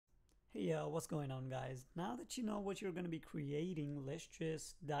Hey, what's going on, guys? Now that you know what you're going to be creating, let's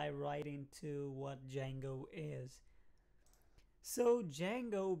just dive right into what Django is. So,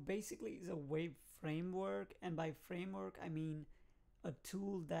 Django basically is a web framework, and by framework, I mean a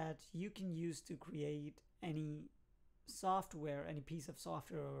tool that you can use to create any software, any piece of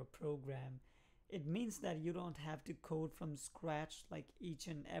software or a program. It means that you don't have to code from scratch like each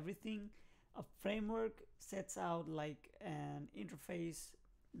and everything. A framework sets out like an interface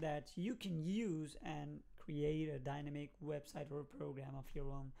that you can use and create a dynamic website or a program of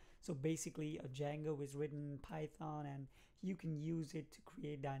your own. So basically, a Django is written in Python and you can use it to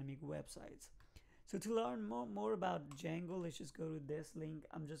create dynamic websites. So to learn more about Django, let's just go to this link.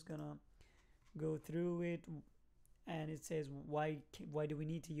 I'm just gonna go through it, and it says why do we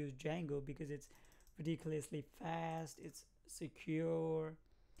need to use Django? Because it's ridiculously fast, it's secure,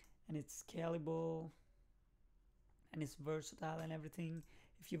 and it's scalable, and it's versatile and everything.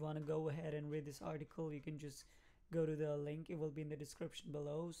 If you want to go ahead and read this article, you can just go to the link. It will be in the description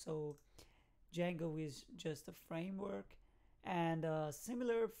below. So Django is just a framework, and a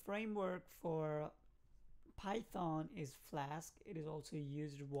similar framework for Python is Flask. It is also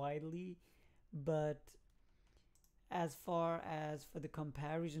used widely, but as far as for the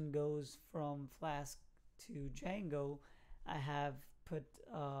comparison goes from Flask to Django, I have put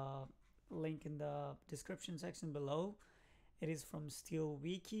a link in the description section below. It is from Steel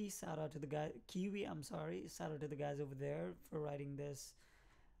Wiki. Shout out to the guy Kiwi. I'm sorry. Shout out to the guys over there for writing this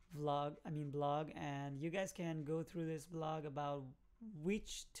blog. And you guys can go through this blog about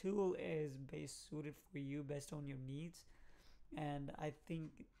which tool is best suited for you based on your needs. And I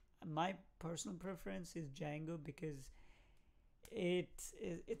think my personal preference is Django because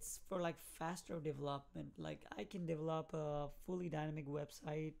it's for like faster development. Like I can develop a fully dynamic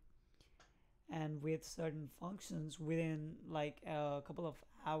website and with certain functions within like a couple of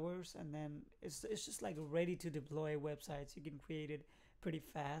hours, and then it's just like ready to deploy websites. You can create it pretty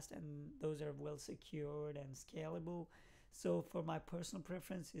fast, and those are well secured and scalable. So for my personal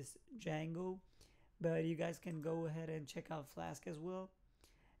preference is Django, but you guys can go ahead and check out Flask as well.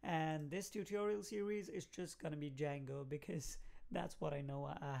 And this tutorial series is just gonna be Django because that's what I know.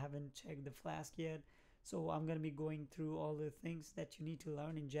 I haven't checked the Flask yet, so I'm gonna be going through all the things that you need to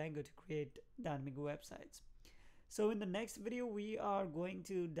learn in Django to create dynamic websites. So in the next video, we are going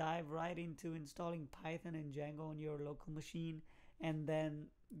to dive right into installing Python and Django on your local machine and then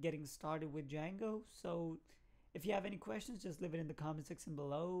getting started with Django. So if you have any questions, just leave it in the comment section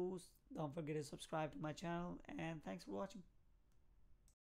below. Don't forget to subscribe to my channel, and thanks for watching.